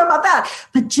 I don't know about that,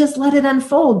 but just let it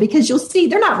unfold because you'll see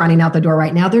they're not running out the door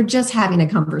right now. They're just having a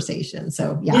conversation.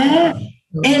 So yeah.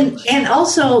 And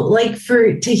also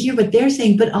to hear what they're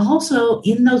saying, but also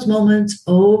in those moments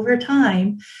over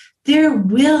time, there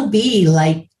will be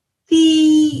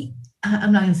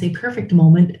I'm not going to say perfect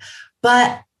moment,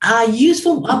 but a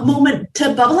useful moment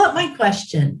to bubble up my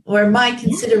question or my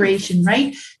consideration,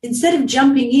 right? Instead of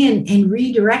jumping in and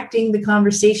redirecting the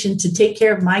conversation to take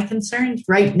care of my concerns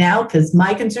right now, because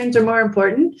my concerns are more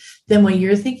important than what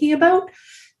you're thinking about,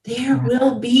 there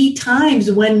will be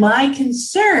times when my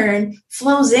concern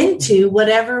flows into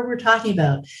whatever we're talking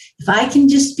about. If I can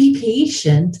just be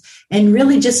patient and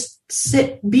really just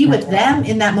be with them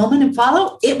in that moment and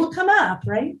follow, it will come up,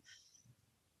 right?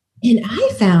 And I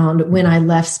found when I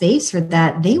left space for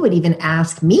that, they would even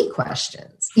ask me questions,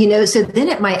 so then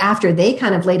after they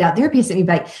kind of laid out their piece, they'd be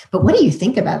like, but what do you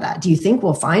think about that? Do you think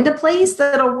we'll find a place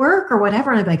that'll work or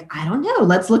whatever? And I'd be like, I don't know.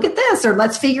 Let's look at this or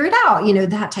let's figure it out,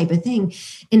 that type of thing.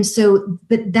 And so,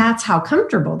 but that's how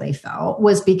comfortable they felt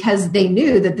was because they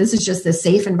knew that this is just a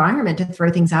safe environment to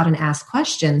throw things out and ask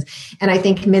questions. And I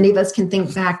think many of us can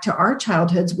think back to our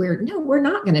childhoods where, no, we're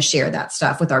not going to share that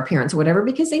stuff with our parents or whatever,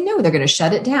 because they know they're going to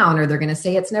shut it down or they're going to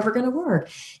say it's never going to work.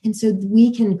 And so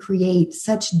we can create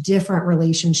such different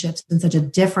relationships in such a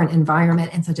different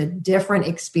environment and such a different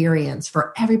experience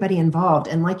for everybody involved.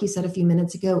 And like you said a few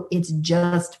minutes ago, it's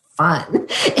just fun.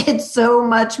 It's so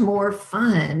much more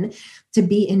fun to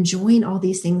be enjoying all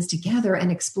these things together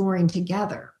and exploring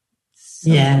together.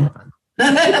 So yeah.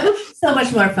 So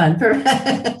much more fun.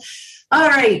 All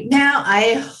right. Now,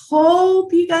 I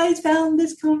hope you guys found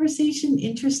this conversation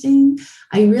interesting.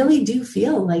 I really do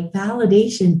feel like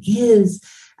validation is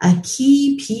a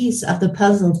key piece of the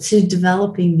puzzle to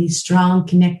developing these strong,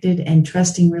 connected, and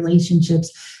trusting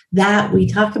relationships that we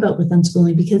talk about with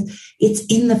unschooling, because it's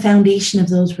in the foundation of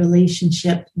those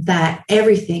relationships that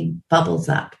everything bubbles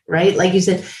up, right? Like you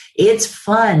said, it's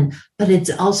fun, but it's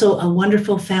also a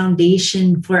wonderful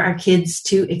foundation for our kids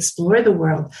to explore the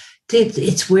world.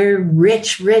 It's where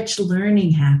rich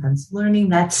learning happens, learning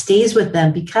that stays with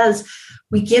them because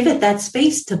we give it that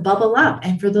space to bubble up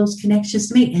and for those connections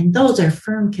to make. And those are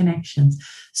firm connections.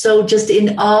 So just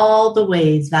in all the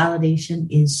ways, validation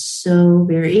is so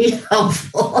very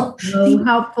helpful. So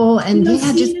helpful. And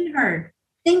just heard.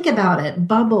 Think about it,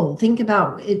 bubble, think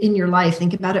about it in your life,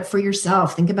 think about it for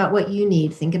yourself, think about what you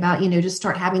need, think about, just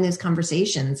start having those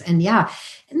conversations and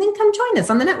then come join us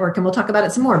on the network and we'll talk about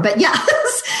it some more. But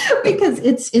yes, because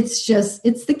it's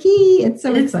the key. It's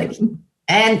so exciting.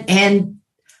 And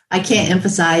I can't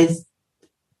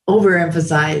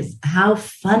overemphasize how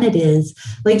fun it is.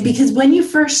 Like, because when you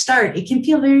first start, it can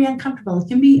feel very uncomfortable. It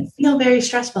can feel very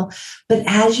stressful. But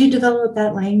as you develop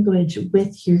that language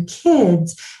with your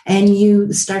kids and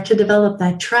you start to develop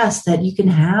that trust that you can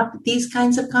have these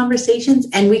kinds of conversations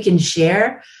and we can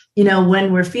share,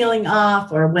 when we're feeling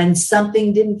off or when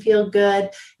something didn't feel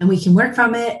good and we can work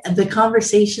from it, the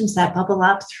conversations that bubble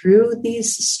up through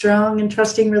these strong and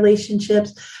trusting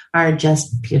relationships are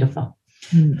just beautiful.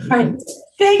 Mm-hmm. All right.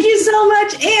 Thank you so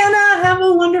much, Anna. Have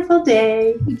a wonderful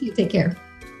day. Thank you. Take care.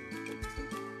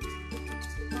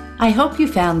 I hope you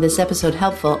found this episode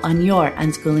helpful on your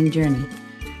unschooling journey.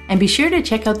 And be sure to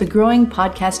check out the growing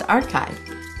podcast archive.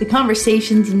 The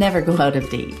conversations never go out of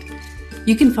date.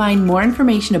 You can find more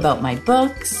information about my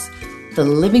books, the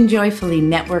Living Joyfully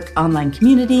Network online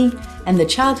community, and the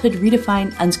Childhood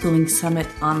Redefined Unschooling Summit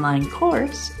online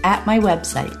course at my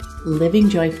website,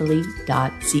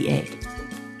 livingjoyfully.ca.